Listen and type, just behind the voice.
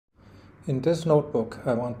In this notebook,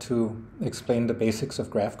 I want to explain the basics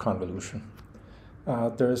of graph convolution.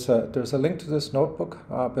 There's a link to this notebook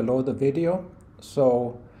below the video,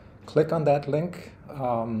 so click on that link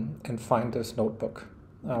and find this notebook.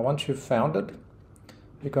 Once you've found it,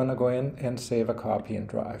 you're going to go in and save a copy in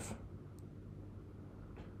Drive.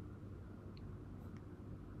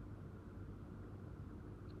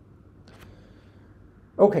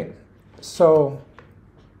 Okay, so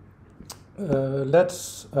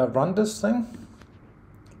let's run this thing.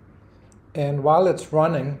 And while it's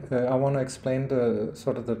running, I want to explain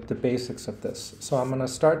the basics of this. So I'm going to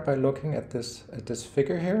start by looking at this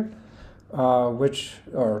figure here,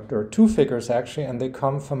 there are two figures actually, and they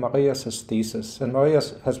come from Maria's thesis. And Maria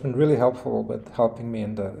has been really helpful with helping me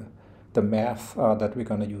in the math that we're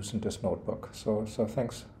going to use in this notebook. So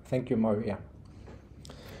thank you, Maria.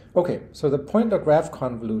 Okay, so the point of graph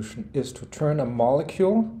convolution is to turn a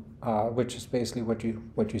molecule, which is basically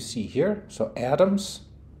what you see here. So atoms,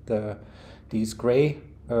 these gray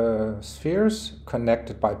spheres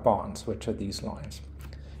connected by bonds, which are these lines.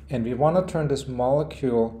 And we want to turn this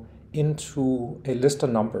molecule into a list of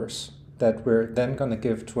numbers that we're then going to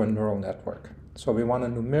give to a neural network. So we want a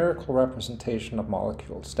numerical representation of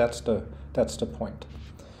molecules. That's the point.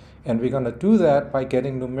 And we're going to do that by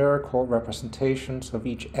getting numerical representations of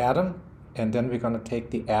each atom, and then we're going to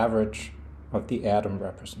take the average of the atom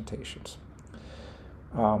representations.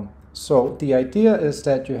 So the idea is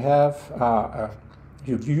that you have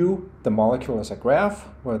you view the molecule as a graph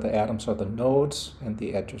where the atoms are the nodes and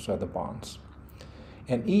the edges are the bonds.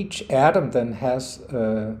 And each atom then has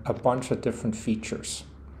a bunch of different features.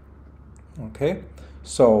 Okay,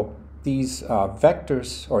 so these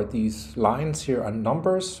vectors or these lines here are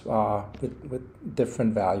numbers with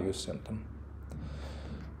different values in them.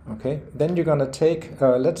 Okay, then you're going to take,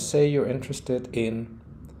 let's say you're interested in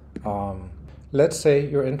node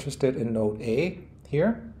A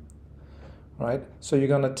here, right? So you're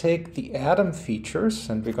going to take the atom features,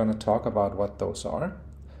 and we're going to talk about what those are,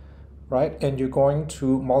 right? And you're going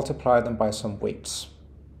to multiply them by some weights,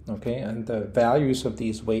 okay? And the values of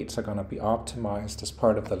these weights are going to be optimized as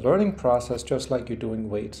part of the learning process, just like you're doing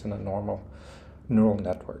weights in a normal neural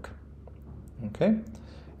network, okay?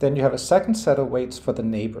 Then you have a second set of weights for the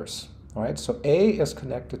neighbors, all right? So A is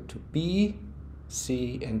connected to B,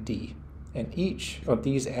 C, and D. And each of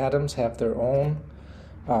these atoms have their own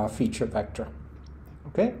feature vector.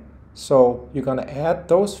 Okay, so you're going to add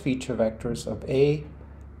those feature vectors of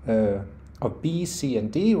B, C,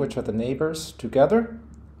 and D, which are the neighbors, together,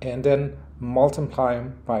 and then multiply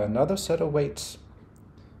them by another set of weights.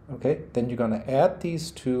 Okay, then you're going to add these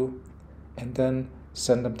two, and then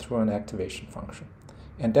send them through an activation function,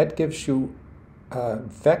 and that gives you a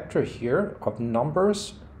vector here of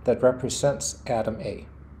numbers that represents atom A.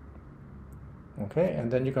 Okay,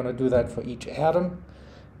 and then you're going to do that for each atom,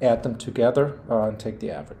 add them together, and take the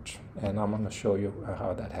average. And I'm going to show you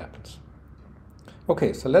how that happens.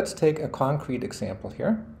 Okay, so let's take a concrete example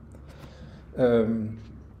here.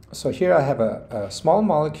 So here I have a small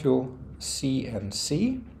molecule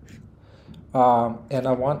CNC, and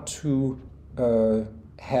I want to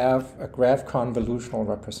have a graph convolutional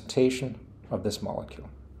representation of this molecule.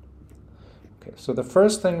 Okay, so the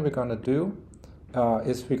first thing we're going to do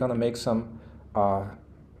is we're going to make some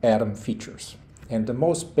atom features. And the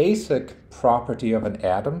most basic property of an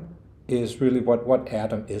atom is really what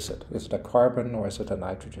atom is it? Is it a carbon or is it a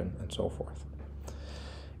nitrogen, and so forth?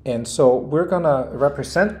 And so we're going to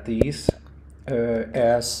represent these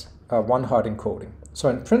as one-hot encoding. So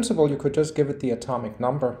in principle, you could just give it the atomic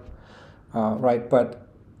number, right? But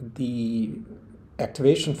the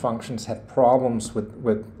activation functions have problems with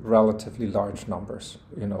relatively large numbers,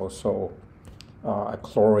 you know, so a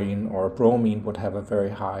chlorine or a bromine would have a very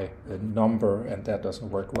high number, and that doesn't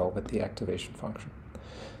work well with the activation function.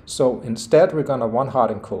 So instead, we're going to one-hot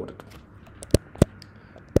encode it.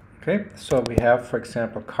 Okay, so we have, for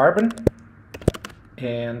example, carbon,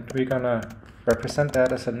 and we're going to represent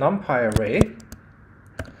that as a NumPy array,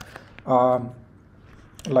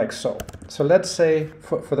 like so. So let's say,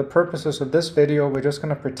 for the purposes of this video, we're just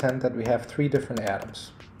going to pretend that we have three different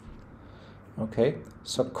atoms. Okay,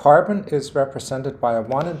 so carbon is represented by a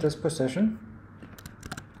 1 in this position.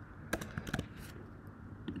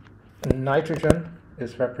 Nitrogen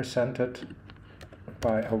is represented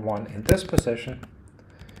by a 1 in this position.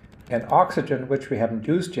 And oxygen, which we haven't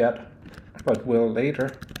used yet, but will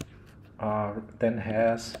later, then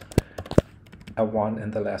has a 1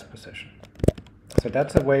 in the last position. So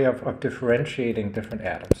that's a way of differentiating different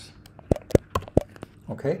atoms.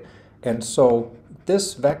 Okay, and so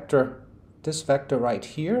this vector right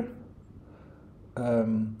here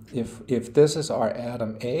if this is our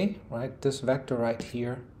atom A, right, this vector right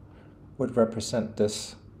here would represent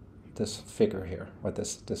this figure here, or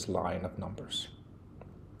this line of numbers.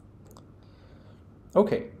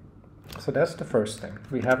 Okay, so that's the first thing.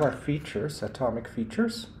 We have our features, atomic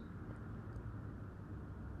features.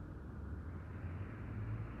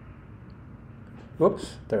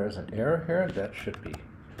 Oops, there is an error here. That should be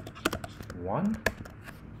 1.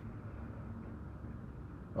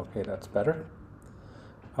 Okay, that's better.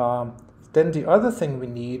 Then the other thing we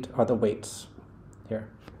need are the weights here.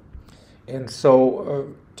 And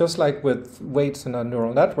so just like with weights in a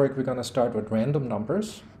neural network, we're going to start with random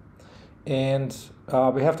numbers. And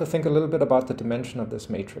we have to think a little bit about the dimension of this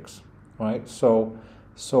matrix, right? So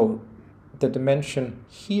the dimension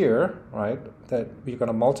here, right, that we're going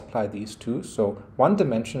to multiply these two. So one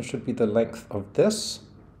dimension should be the length of this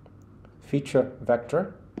feature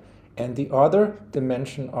vector, and the other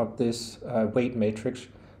dimension of this weight matrix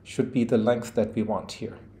should be the length that we want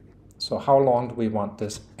here. So how long do we want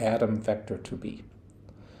this atom vector to be?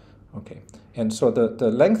 Okay, and so the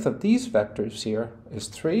length of these vectors here is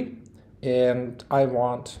 3, and I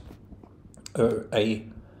want a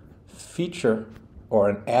feature or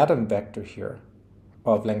an atom vector here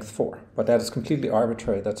of length 4, but that is completely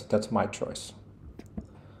arbitrary. That's my choice.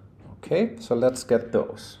 Okay, so let's get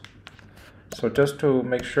those. So just to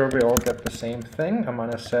make sure we all get the same thing, I'm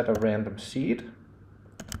going to set a random seed.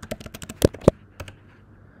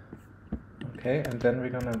 Okay, and then we're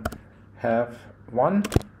going to have one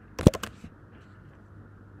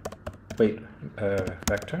weight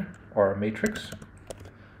vector or matrix,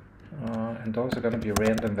 and those are going to be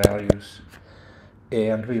random values.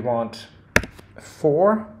 And we want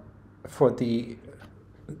 4 for the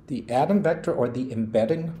atom vector or the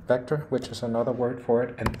embedding vector, which is another word for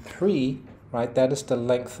it, and 3, right, that is the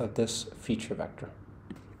length of this feature vector.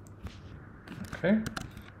 Okay,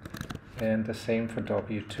 and the same for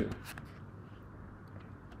W2.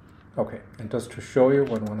 Okay, and just to show you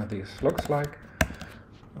what one of these looks like,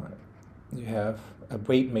 you have a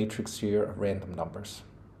weight matrix here of random numbers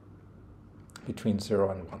between 0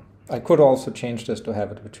 and 1. I could also change this to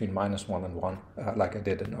have it between -1 and 1, like I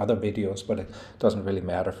did in other videos, but it doesn't really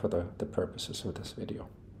matter for the purposes of this video.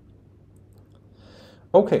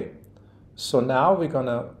 Okay, so now we're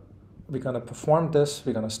gonna perform this.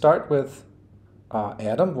 We're gonna start with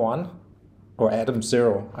atom 1, or atom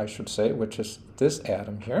 0, I should say, which is this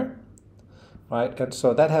atom here, right? And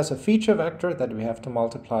so that has a feature vector that we have to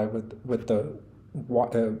multiply with the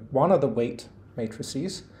one of the weight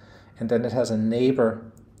matrices, and then it has a neighbor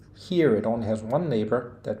here. It only has one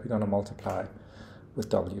neighbor that we're going to multiply with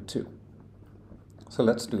W2. So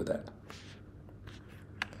let's do that.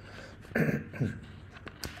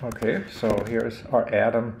 Okay, so here's our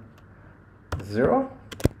atom 0.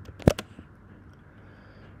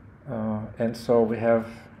 And so we have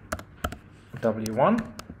W1,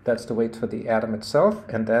 that's the weight for the atom itself,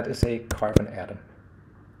 and that is a carbon atom.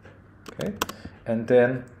 Okay, and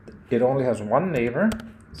then it only has one neighbor,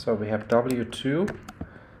 so we have W2,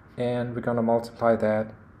 and we're going to multiply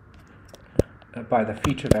that by the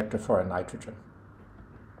feature vector for a nitrogen.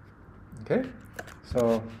 Okay,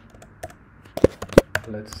 so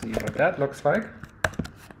let's see what that looks like.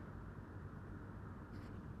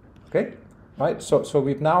 Okay, right, so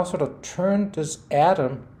we've now sort of turned this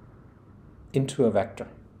atom into a vector,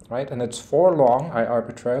 right? And it's 4 long. I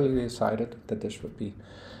arbitrarily decided that this would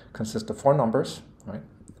consist of 4 numbers, right?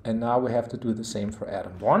 And now we have to do the same for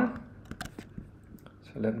atom 1.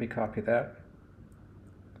 So let me copy that.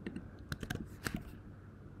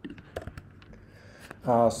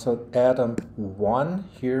 So atom 1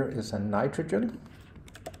 here is a nitrogen,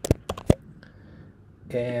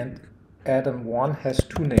 and atom 1 has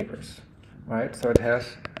 2 neighbors, right? So it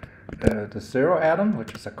has the 0 atom,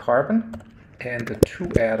 which is a carbon, and the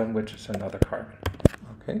 2 atom, which is another carbon.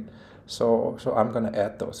 Okay, so I'm going to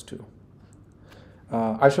add those two.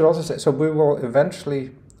 I should also say, so we will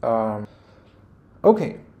eventually.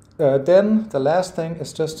 Then the last thing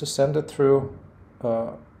is just to send it through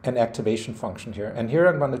an activation function here, and here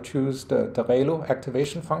I'm going to choose the ReLU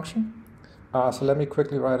activation function. So let me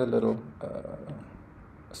quickly write a little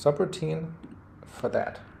subroutine for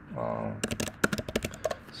that.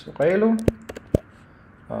 So ReLU,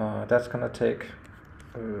 that's going to take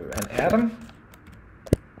an atom,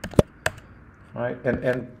 right?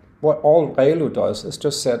 And what all ReLU does is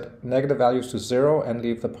just set negative values to 0 and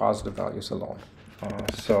leave the positive values alone.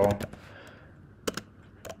 So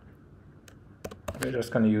we're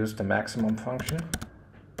just going to use the maximum function,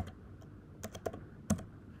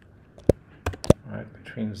 right,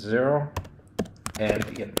 between 0 and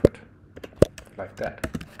the input, like that.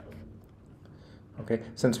 Okay,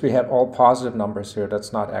 since we have all positive numbers here,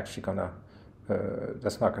 that's not actually gonna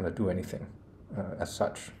do anything as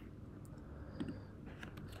such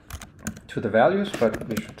to the values, but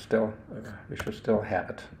we should still have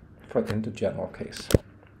it in the general case.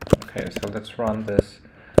 Okay, so let's run this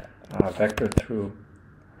vector through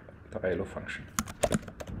the ReLU function.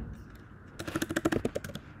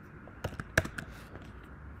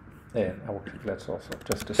 And let's also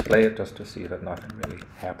just display it just to see that nothing really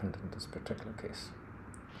happened in this particular case.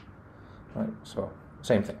 Right, so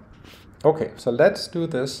same thing. Okay, so let's do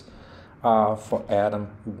this for atom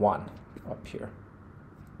 1 up here.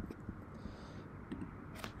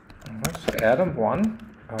 Right, so atom 1,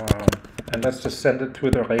 and let's just send it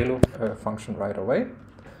through the ReLU function right away.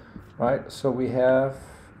 Right, so we have,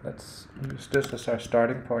 let's use this as our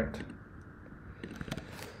starting point.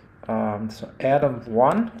 So atom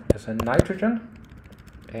 1 is a nitrogen,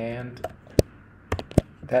 and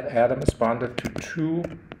that atom is bonded to 2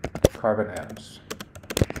 carbon atoms,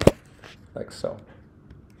 like so.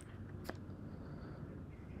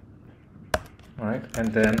 All right,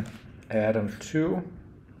 and then atom 2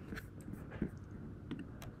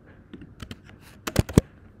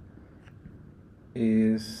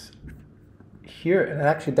 is here, and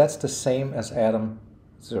actually that's the same as atom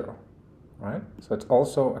 0. Right? So it's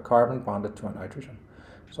also a carbon bonded to a nitrogen.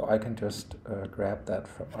 So I can just grab that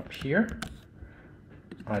from up here.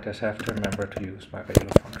 I just have to remember to use my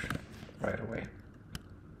ReLU function right away.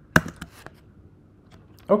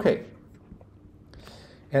 Okay.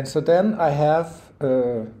 And so then I have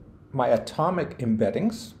my atomic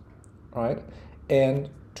embeddings, right? And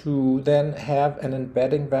to then have an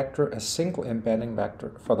embedding vector, a single embedding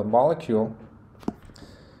vector for the molecule,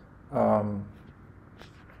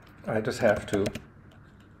 I just have to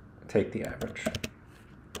take the average.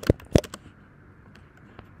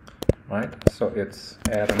 Right? So it's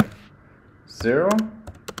atom 0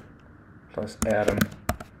 plus atom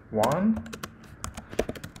 1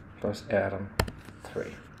 plus atom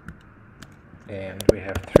 3. And we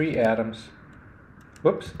have 3 atoms,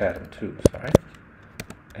 whoops, atom 2, sorry.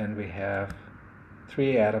 And we have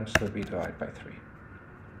 3 atoms, so we divide by 3.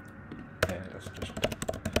 And let's just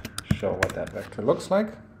show what that vector looks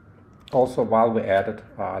like. Also, while we add it,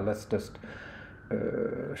 let's just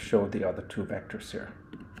show the other 2 vectors here,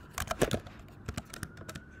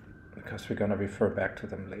 because we're going to refer back to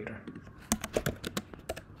them later.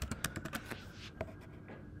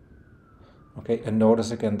 Okay, and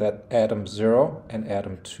notice again that atom 0 and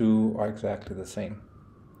atom 2 are exactly the same.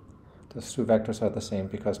 Those 2 vectors are the same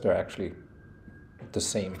because they're actually the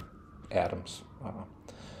same atoms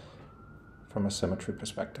from a symmetry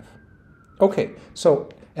perspective. Okay, so,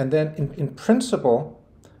 and then in principle,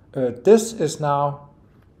 this is now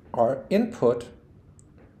our input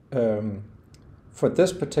for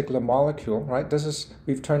this particular molecule, right?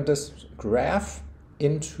 We've turned this graph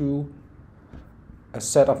into a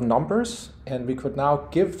set of numbers, and we could now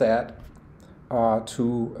give that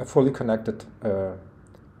to a fully connected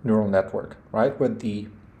neural network, right? Where the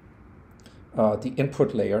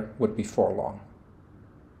input layer would be 4 long.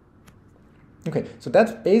 Okay, so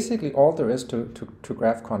that's basically all there is to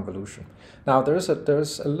graph convolution. Now there's a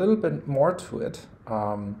little bit more to it,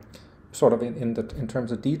 sort of in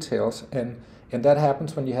terms of details, and that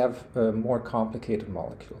happens when you have more complicated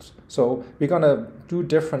molecules. So we're going to do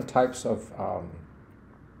different types of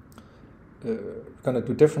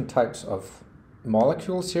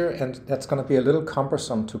molecules here, and that's going to be a little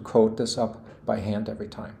cumbersome to code this up by hand every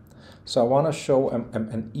time. So I want to show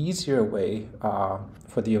an easier way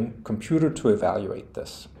for the computer to evaluate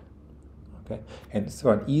this. Okay, and so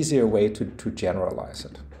an easier way to generalize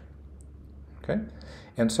it. Okay,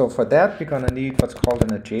 and so for that we're going to need what's called an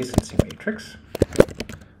adjacency matrix.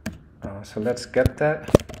 So let's get that.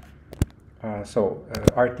 So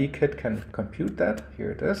RDKit can compute that.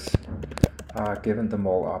 Here it is, given the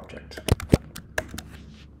mole object.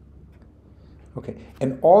 Okay,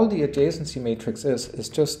 and all the adjacency matrix is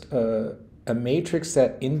just a matrix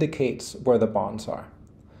that indicates where the bonds are,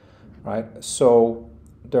 right? So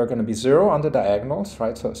there are going to be 0 on the diagonals,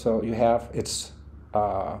 right? So you have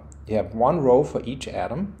you have 1 row for each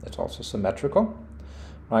atom. It's also symmetrical,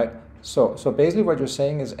 right? So basically what you're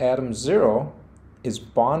saying is atom 0 is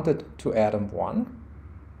bonded to atom 1,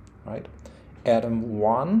 right? Atom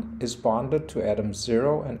 1 is bonded to atom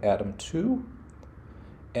 0 and atom 2,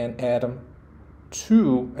 and atom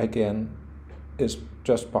 2 again is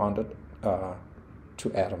just bonded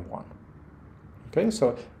to atom 1. Okay,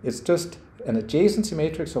 so it's just an adjacency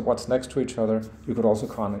matrix of what's next to each other. You could also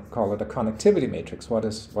call it a connectivity matrix. What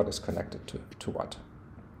is connected to what?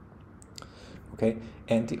 Okay,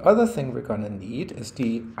 and the other thing we're going to need is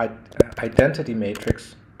the identity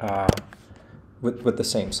matrix with the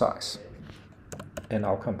same size. And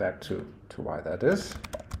I'll come back to why that is.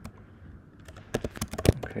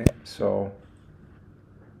 Okay, so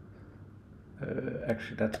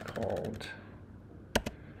actually that's called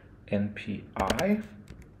NPI,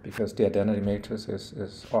 because the identity matrix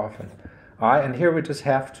is often I, and here we just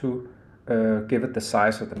have to give it the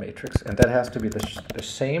size of the matrix, and that has to be the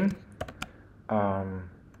same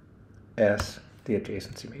as the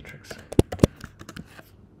adjacency matrix.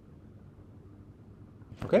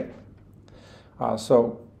 Okay,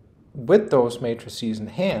 so with those matrices in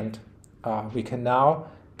hand, we can now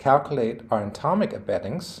calculate our atomic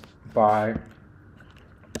embeddings by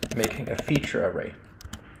making a feature array.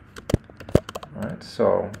 All right,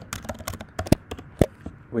 so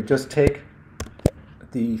we just take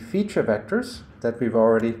the feature vectors that we've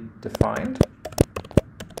already defined,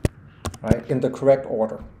 right, in the correct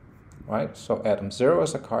order, right? So atom 0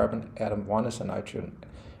 is a carbon, atom 1 is a nitrogen,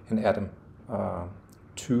 and atom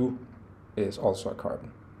 2 is also a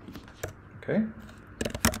carbon. Okay.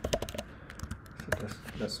 So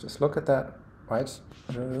let's just look at that, right?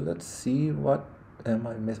 Let's see, what am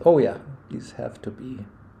I missing? Oh yeah, these have to be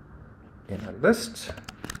in a list.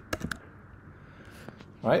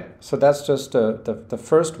 Right, so that's just the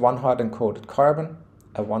first one hot encoded carbon,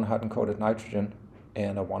 a one hot encoded nitrogen,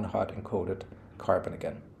 and a one hot encoded carbon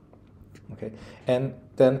again. Okay, and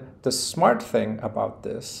then the smart thing about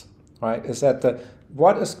this, right, is that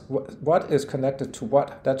what is connected to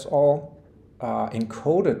what, that's all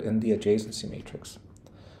encoded in the adjacency matrix.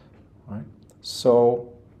 Right,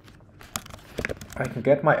 so I can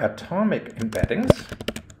get my atomic embeddings,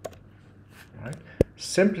 right,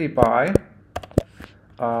 simply by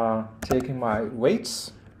taking my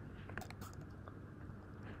weights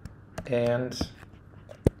and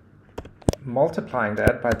multiplying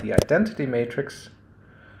that by the identity matrix.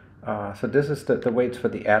 So this is the weights for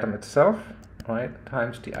the atom itself, right,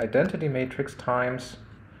 times the identity matrix times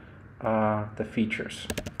the features.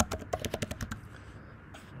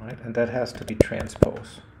 Right, and that has to be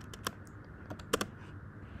transpose.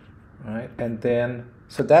 Right, and then,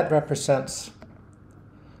 so that represents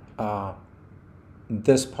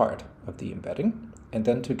this part of the embedding, and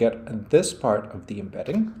then to get this part of the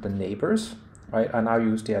embedding, the neighbors, right, I now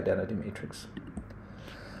use the identity matrix.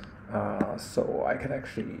 So I can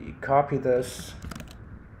actually copy this.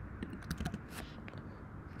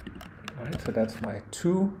 Right, so that's my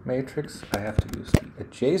 2 matrix. I have to use the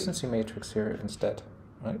adjacency matrix here instead,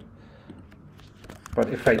 right?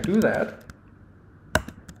 But if I do that,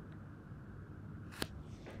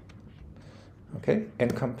 okay,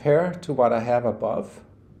 and compare to what I have above,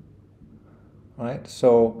 right?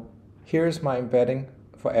 So here's my embedding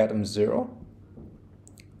for atom 0.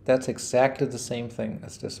 That's exactly the same thing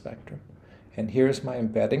as this vector. And here's my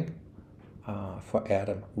embedding for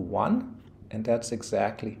atom 1, and that's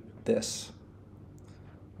exactly this,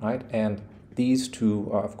 right? And these two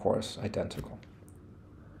are, of course, identical,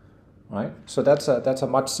 right? So that's a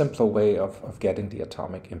much simpler way of getting the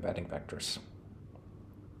atomic embedding vectors.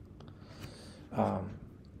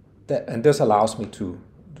 And this allows me to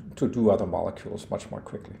do other molecules much more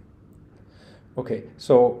quickly. Okay,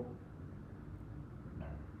 so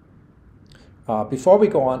before we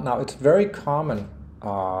go on, now it's very common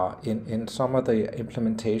in some of the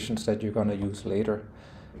implementations that you're going to use later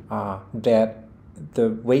that the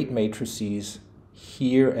weight matrices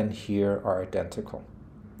here and here are identical.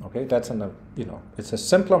 Okay, that's it's a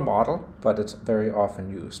simpler model, but it's very often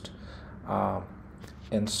used,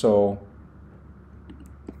 and so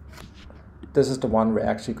this is the one we're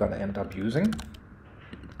actually going to end up using.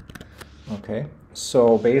 Okay,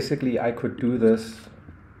 so basically I could do this,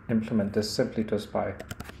 implement this simply just by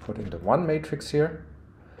putting the 1 matrix here,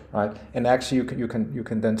 right? And actually you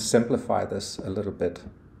can then simplify this a little bit,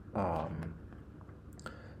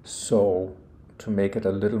 so to make it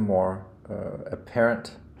a little more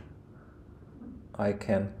apparent, I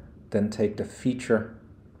can then take the feature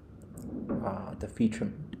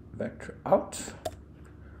vector out,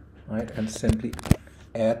 right, and simply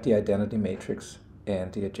add the identity matrix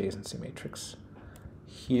and the adjacency matrix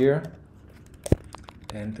here,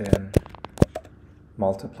 and then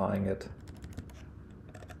multiplying it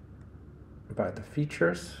by the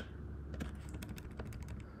features,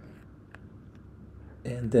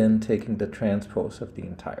 and then taking the transpose of the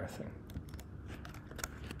entire thing.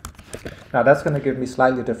 Now that's going to give me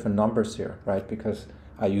slightly different numbers here, right, because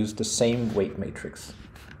I use the same weight matrix,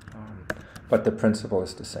 but the principle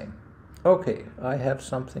is the same. Okay, I have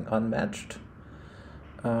something unmatched.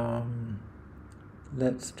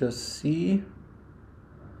 Let's just see.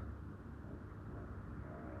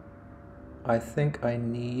 I think I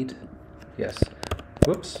need, yes,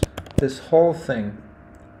 whoops, this whole thing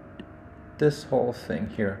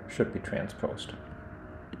here should be transposed.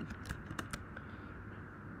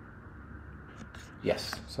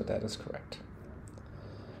 Yes, so that is correct.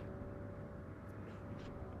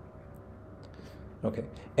 Okay,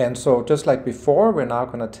 and so just like before, we're now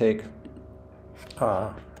going to take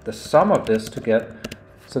the sum of this to get,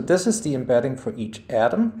 so this is the embedding for each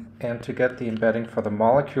atom, and to get the embedding for the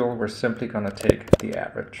molecule, we're simply going to take the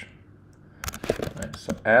average. Right,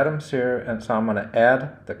 so atoms here, and so I'm going to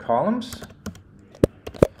add the columns.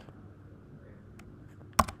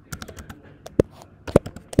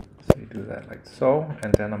 So you do that like so,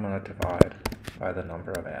 and then I'm going to divide by the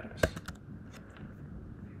number of atoms.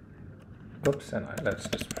 Oops, and let's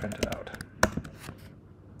just print it out.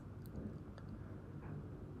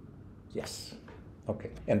 Yes.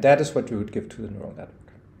 Okay, and that is what you would give to the neural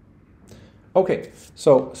network. Okay,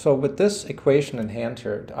 so with this equation in hand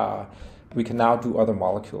here, we can now do other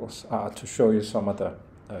molecules to show you some of the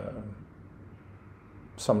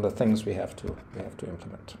things we have to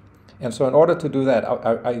implement. And so in order to do that,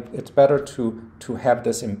 it's better to have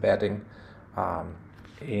this embedding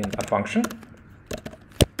in a function.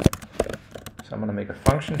 So I'm going to make a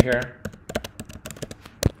function here,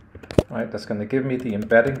 right? That's going to give me the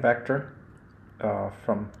embedding vector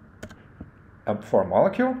for a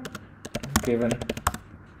molecule, given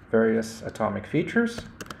various atomic features.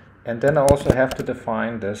 And then I also have to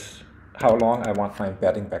define this, how long I want my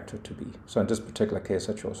embedding vector to be. So in this particular case,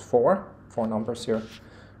 I chose four numbers here,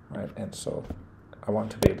 right? And so I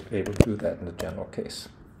want to be able to do that in the general case.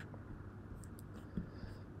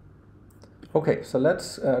 Okay, so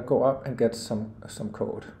let's go up and get some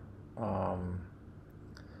code.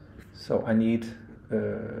 So I need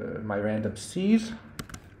my random seed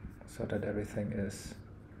so that everything is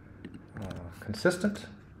consistent.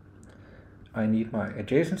 I need my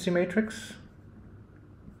adjacency matrix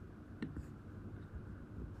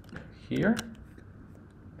here.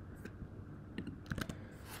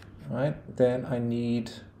 All right, then I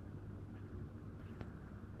need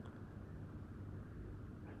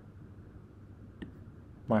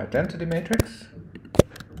my identity matrix,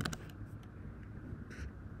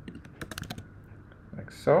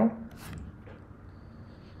 like so.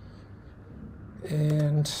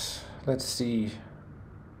 And let's see,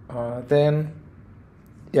 then,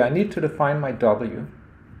 yeah, I need to define my W.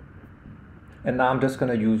 And now I'm just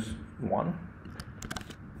going to use one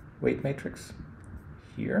weight matrix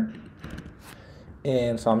here.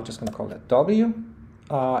 And so I'm just going to call that W.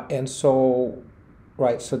 And so,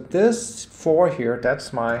 right, so this 4 here, that's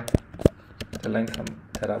the length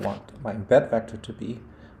that I want my embed vector to be,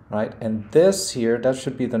 right? And this here, that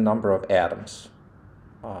should be the number of atoms.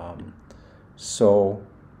 So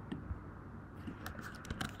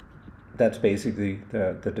that's basically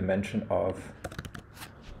the dimension of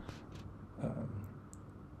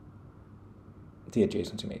the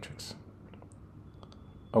adjacency matrix.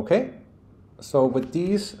 Okay, so with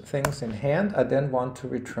these things in hand, I then want to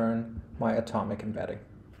return my atomic embedding.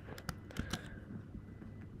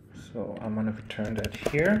 So I'm going to return that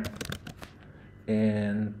here.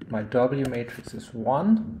 And my W matrix is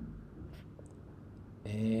 1.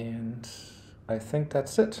 And I think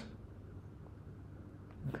that's it.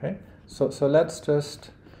 Okay, so let's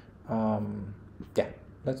just,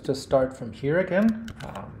 let's just start from here again.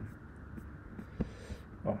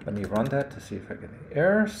 Well, let me run that to see if I get any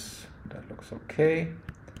errors. That looks okay.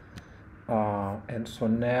 And so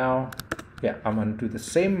now, yeah, I'm going to do the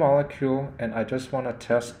same molecule, and I just want to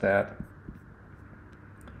test that.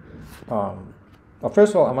 Well,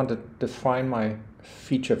 first of all, I want to define my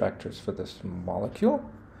feature vectors for this molecule,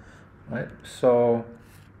 right? So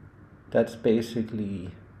that's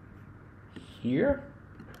basically here.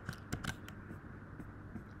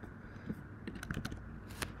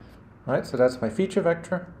 Right, so that's my feature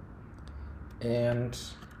vector, and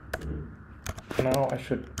now I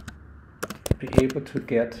should be able to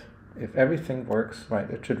get, if everything works, right,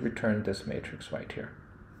 it should return this matrix right here.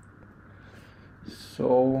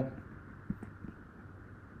 So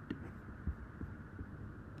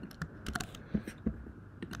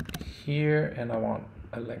here, and I want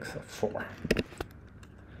a length of 4.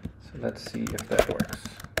 So let's see if that works.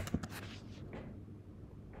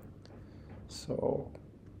 So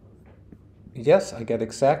yes, I get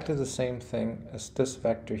exactly the same thing as this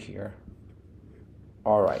vector here.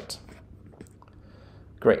 All right,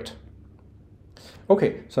 great.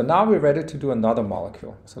 Okay, so now we're ready to do another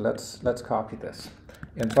molecule. So let's copy this.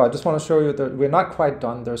 And so I just want to show you that we're not quite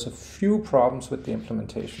done. There's a few problems with the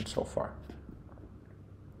implementation so far.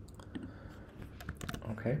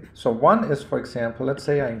 Okay, so one is, for example, let's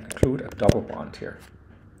say I include a double bond here.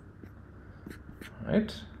 All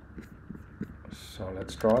right, so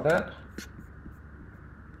let's draw that.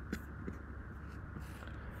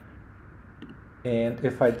 And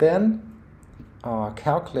if I then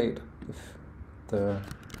calculate the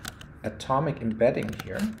atomic embedding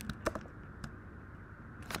here,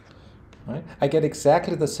 right, I get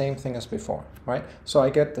exactly the same thing as before, right? So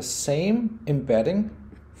I get the same embedding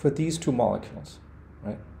for these two molecules,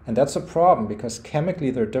 right? And that's a problem because chemically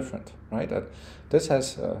they're different, right? This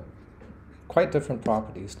has quite different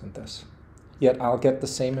properties than this. Yet I'll get the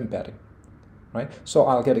same embedding, right? So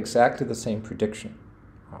I'll get exactly the same prediction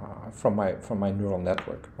from my neural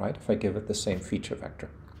network, right? If I give it the same feature vector.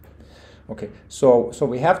 Okay, so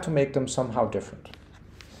we have to make them somehow different.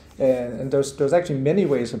 And there's actually many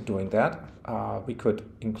ways of doing that. We could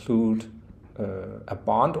include a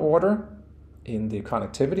bond order in the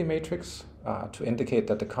connectivity matrix to indicate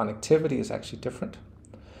that the connectivity is actually different.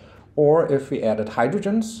 Or if we added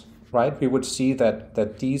hydrogens, right, we would see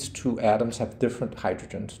that these two atoms have different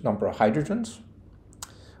hydrogens, number of hydrogens.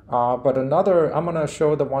 But another, I'm going to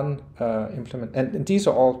show the one implement, and these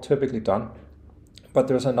are all typically done, but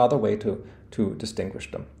there's another way to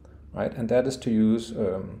distinguish them, right? And that is to use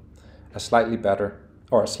a slightly better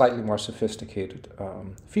or a slightly more sophisticated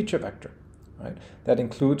feature vector, right? That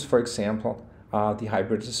includes, for example, the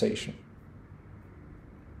hybridization.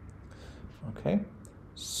 Okay,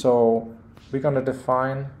 so we're going to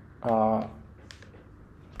define an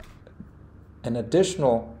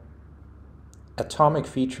additional atomic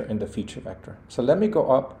feature in the feature vector. So let me go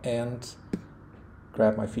up and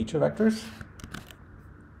grab my feature vectors.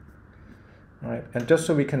 All right, and just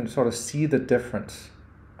so we can sort of see the difference,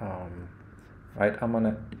 right, I'm going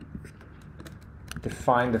to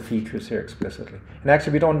define the features here explicitly. And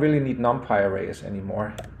actually, we don't really need NumPy arrays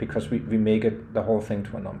anymore because we make it the whole thing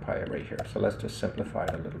to a NumPy array here. So let's just simplify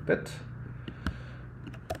it a little bit.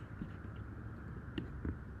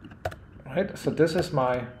 All right, so this is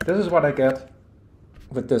what I get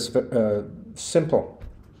with this simple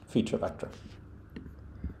feature vector.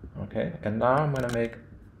 Okay, and now I'm going to make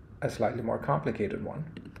a slightly more complicated one,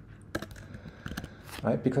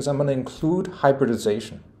 right? Because I'm going to include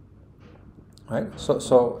hybridization, right?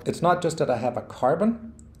 So it's not just that I have a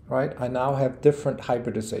carbon, right? I now have different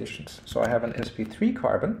hybridizations. So I have an sp3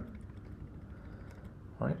 carbon,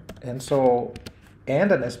 right? And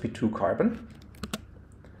an sp2 carbon.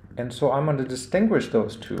 And so I'm going to distinguish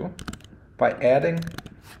those two by adding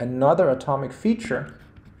another atomic feature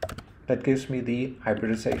that gives me the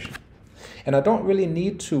hybridization. And I don't really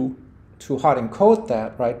need to hard encode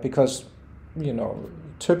that, right? Because, you know,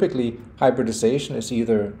 typically hybridization is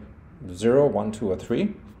either 0, 1, 2, or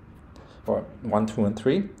 3, or 1, 2, and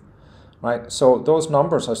 3, right? So those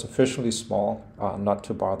numbers are sufficiently small not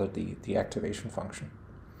to bother the activation function.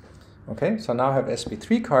 Okay, so now I have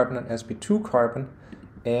sp3 carbon and sp2 carbon,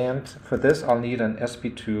 and for this I'll need an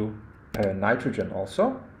sp2 nitrogen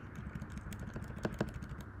also.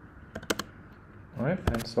 All right,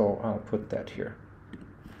 and so I'll put that here.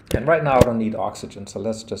 And right now I don't need oxygen, so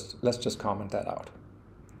let's just comment that out.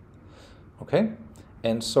 Okay,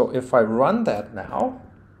 and so if I run that now,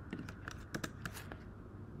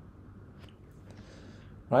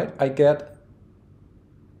 right, I get,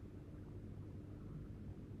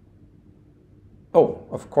 oh,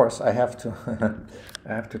 of course I have to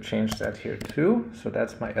I have to change that here too. So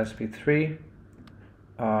that's my sp3.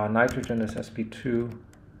 Nitrogen is sp2,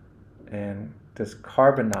 and this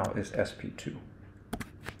carbon now is sp2.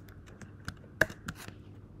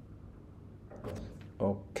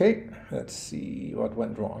 Okay, let's see what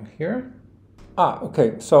went wrong here.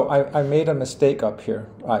 Okay, so I made a mistake up here.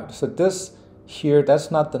 Right, so this here, that's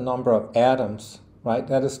not the number of atoms, right?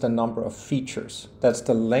 That is the number of features. That's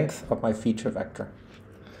the length of my feature vector.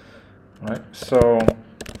 Right, so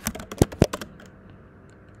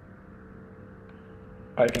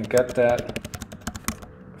I can get that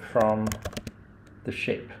from the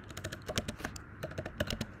shape.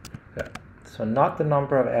 Yeah. So not the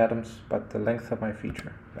number of atoms, but the length of my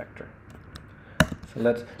feature vector.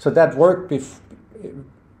 So that worked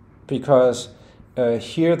because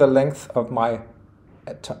here the length of my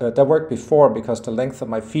that worked before because the length of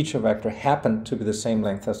my feature vector happened to be the same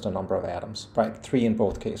length as the number of atoms, right? 3 in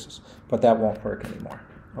both cases, but that won't work anymore.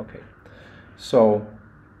 Okay, so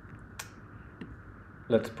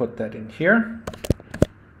let's put that in here.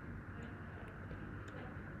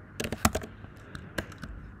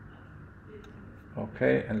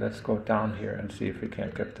 Okay, and let's go down here and see if we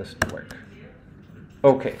can't get this to work.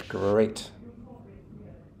 Okay, great.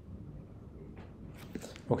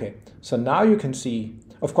 Okay, so now you can see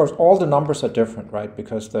Of course, all the numbers are different, right?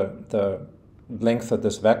 Because the length of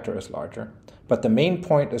this vector is larger. But the main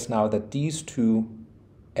point is now that these two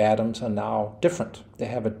atoms are now different. They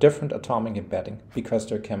have a different atomic embedding because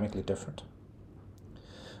they're chemically different,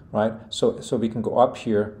 right? So we can go up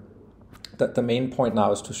here. That the main point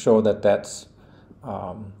now is to show that that's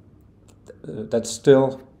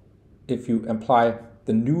still, if you apply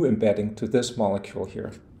the new embedding to this molecule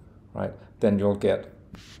here, right, then you'll get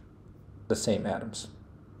the same atoms.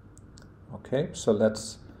 Okay, so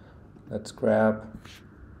let's grab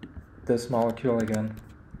this molecule again.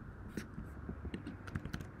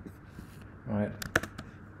 Right,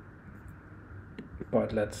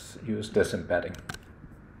 but let's use this embedding.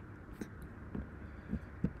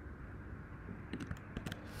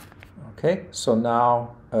 Okay, so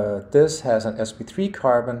now this has an sp3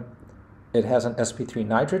 carbon, it has an sp3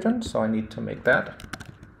 nitrogen, so I need to make that.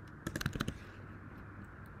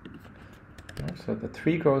 So the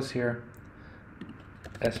 3 goes here,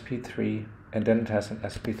 sp3, and then it has an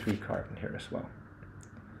sp3 carbon here as well.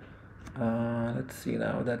 Let's see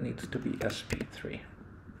now, that needs to be sp3.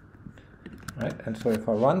 Right, and so if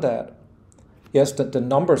I run that, yes, the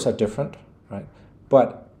numbers are different, right?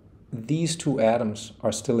 But these two atoms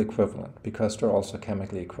are still equivalent because they're also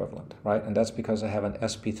chemically equivalent, right? And that's because I have an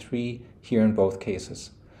sp3 here in both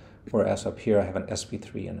cases, whereas up here I have an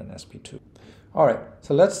sp3 and an sp2. All right,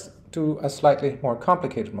 so let's do a slightly more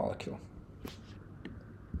complicated molecule.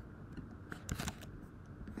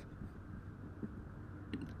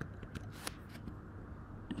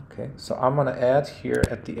 Okay, so I'm going to add here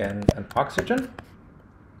at the end an oxygen.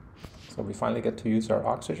 So we finally get to use our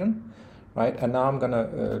oxygen, right? And now I'm going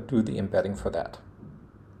to do the embedding for that.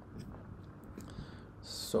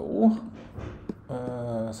 So,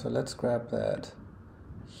 so let's grab that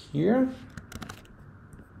here.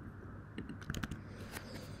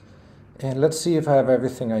 And let's see if I have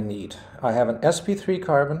everything I need. I have an sp3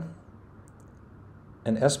 carbon,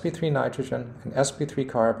 an sp3 nitrogen, an sp3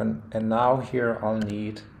 carbon, and now here I'll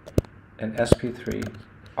need an sp3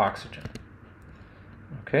 oxygen.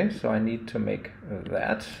 Okay, so I need to make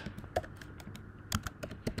that.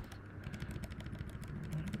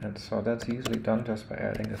 And so that's easily done just by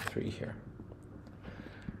adding a 3 here.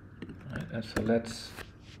 Right, and so let's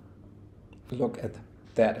look at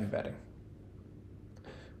that embedding.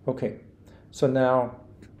 Okay, so now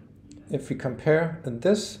if we compare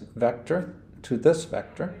this vector to this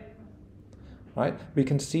vector, right, we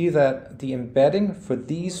can see that the embedding for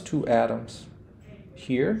these two atoms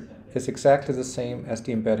here is exactly the same as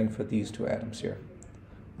the embedding for these two atoms here,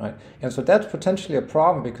 right? And so that's potentially a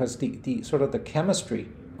problem because the sort of the chemistry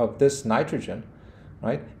of this nitrogen,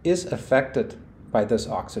 right, is affected by this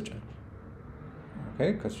oxygen,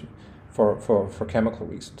 okay, because for chemical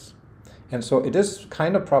reasons. And so it is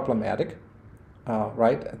kind of problematic,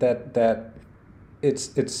 right, that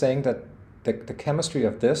it's saying that the chemistry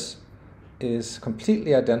of this is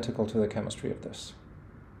completely identical to the chemistry of this.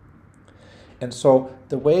 And so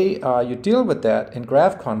the way you deal with that in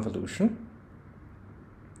graph convolution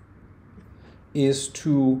is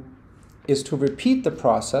to repeat the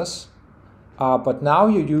process, but now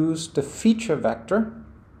you use the feature vector.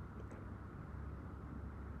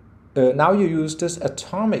 Now you use this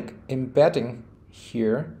atomic embedding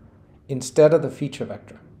here instead of the feature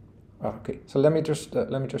vector. Okay, so let me just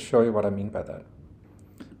show you what I mean by that.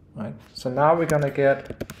 Right. So now we're going to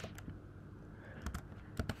get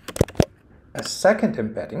a second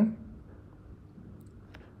embedding.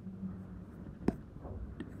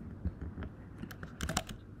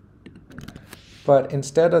 But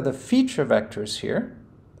instead of the feature vectors here,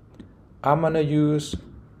 I'm going to use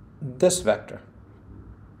this vector.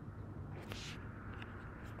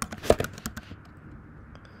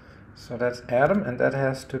 So that's atom, and that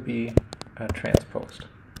has to be transposed.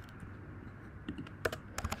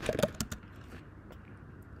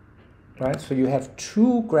 Right, so you have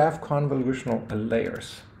two graph convolutional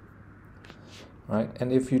layers, right?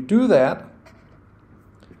 And if you do that,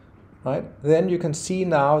 right, then you can see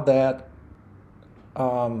now that,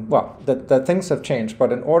 that things have changed.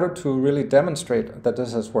 But in order to really demonstrate that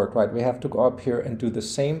this has worked, right, we have to go up here and do the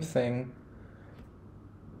same thing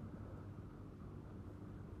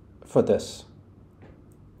for this,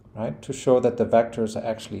 right, to show that the vectors are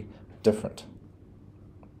actually different.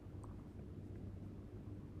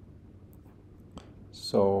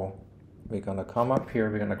 So we're going to come up here,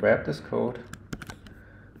 we're going to grab this code,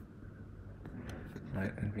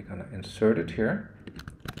 right, and we're going to insert it here.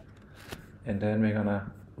 And then we're going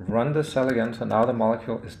to run the cell again. So now the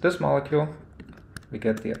molecule is this molecule. We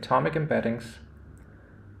get the atomic embeddings.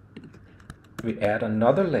 We add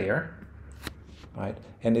another layer. right?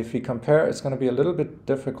 And if we compare, it's going to be a little bit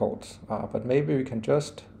difficult, but maybe we can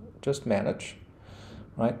just manage,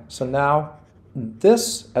 right? So now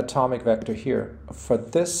this atomic vector here for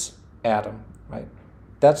this atom, right?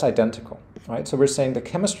 That's identical, right? So we're saying the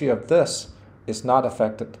chemistry of this is not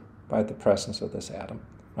affected by the presence of this atom,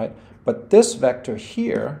 right? But this vector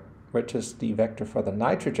here, which is the vector for the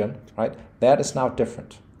nitrogen, right? That is now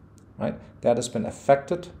different, right? That has been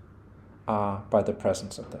affected by the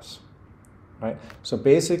presence of this, right? So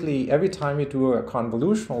basically, every time you do a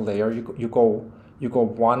convolutional layer, you go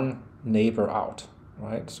one neighbor out,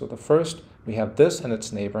 right? So the first, we have this and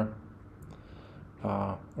its neighbor,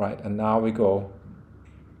 right? And now we go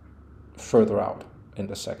further out in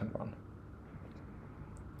the second one.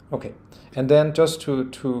 Okay, and then just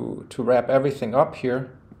to wrap everything up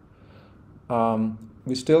here,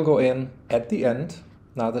 we still go in at the end,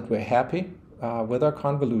 now that we're happy with our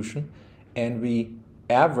convolution, and we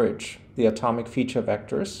average the atomic feature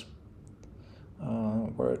vectors.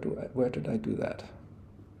 Where did I do that?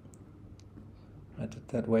 I did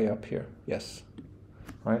that way up here, yes,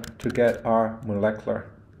 right, to get our molecular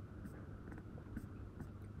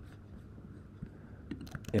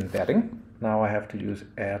embedding. Now I have to use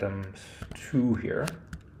atoms 2 here,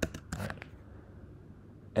 right?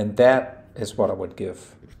 And that is what I would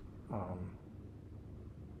give.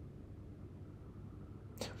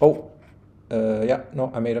 Yeah,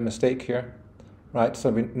 no, I made a mistake here, right? So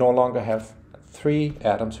we no longer have 3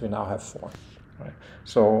 atoms, we now have 4, right?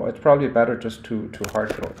 So it's probably better just to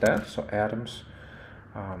hard-code that. So atoms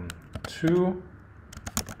 2,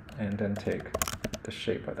 and then take the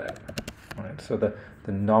shape of that, right? So the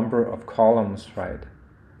number of columns, right,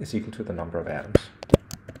 is equal to the number of atoms.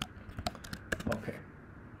 Okay,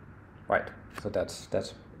 right. So that's.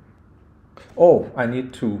 Oh, I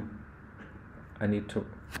need to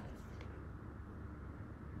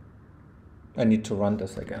run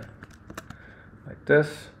this again. Like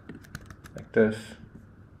this, like this,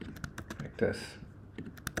 like this,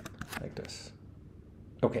 like this.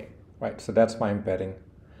 Okay, right. So that's my embedding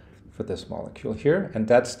for this molecule here, and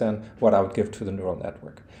that's then what I would give to the neural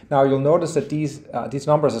network. Now you'll notice that these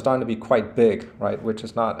numbers are starting to be quite big, right? Which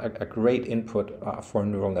is not a great input for a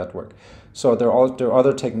neural network. So there are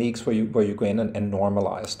other techniques where you go in and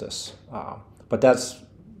normalize this, but that's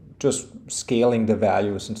just scaling the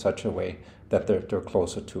values in such a way that they're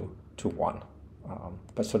closer to 1.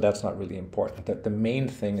 But so that's not really important. The main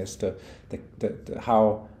thing is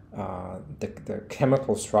how the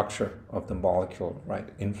chemical structure of the molecule, right,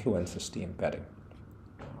 influences the embedding.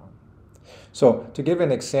 So to give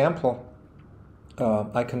an example,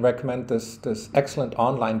 I can recommend this excellent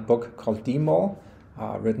online book called DMOL,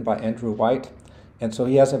 written by Andrew White. And so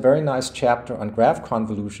he has a very nice chapter on graph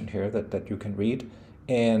convolution here that you can read.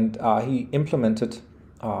 And he implemented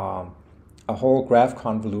a whole graph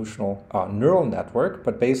convolutional neural network,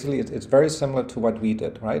 but basically it's very similar to what we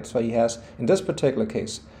did, right? So he has, in this particular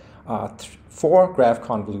case, 4 graph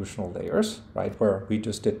convolutional layers, right, where we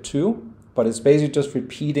just did 2, but it's basically just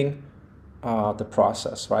repeating the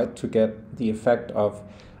process, right, to get the effect of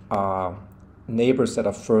neighbors that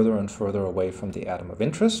are further and further away from the atom of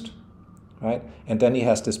interest, right? And then he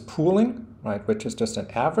has this pooling, right, which is just an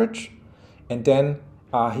average, and then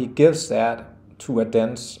he gives that to a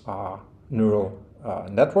dense neural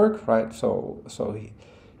network, right? So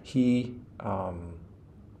he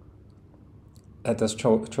has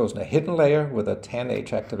chosen a hidden layer with a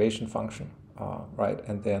 10H activation function, right?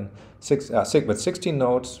 And then with 16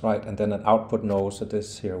 nodes, right? And then an output node. So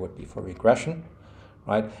this here would be for regression,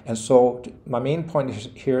 right? And so my main point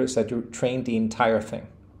here is that you train the entire thing,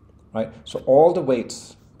 right? So all the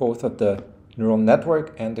weights, both of the neural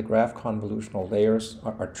network and the graph convolutional layers,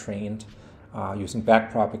 are trained using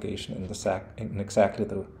backpropagation in exactly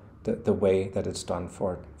the way that it's done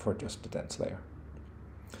for just the dense layer.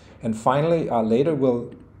 And finally, later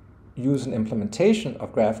we'll use an implementation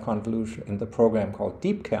of graph convolution in the program called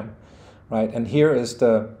DeepChem, right? And here is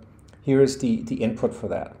the input for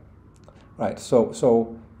that, right?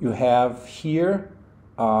 So you have here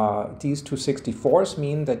these 2 64s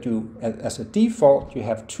mean that you, as a default, you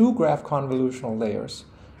have 2 graph convolutional layers,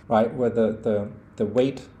 right? Where the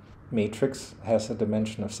weight matrix has a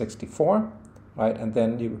dimension of 64, right? And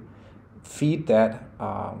then you feed that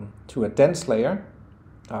to a dense layer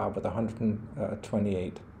with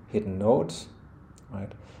 128 hidden nodes,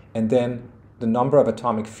 right? And then the number of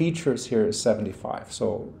atomic features here is 75.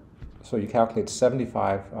 So you calculate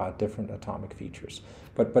 75 different atomic features.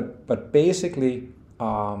 But basically,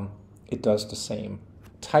 it does the same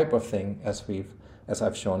type of thing as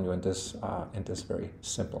I've shown you in this very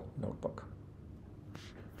simple notebook.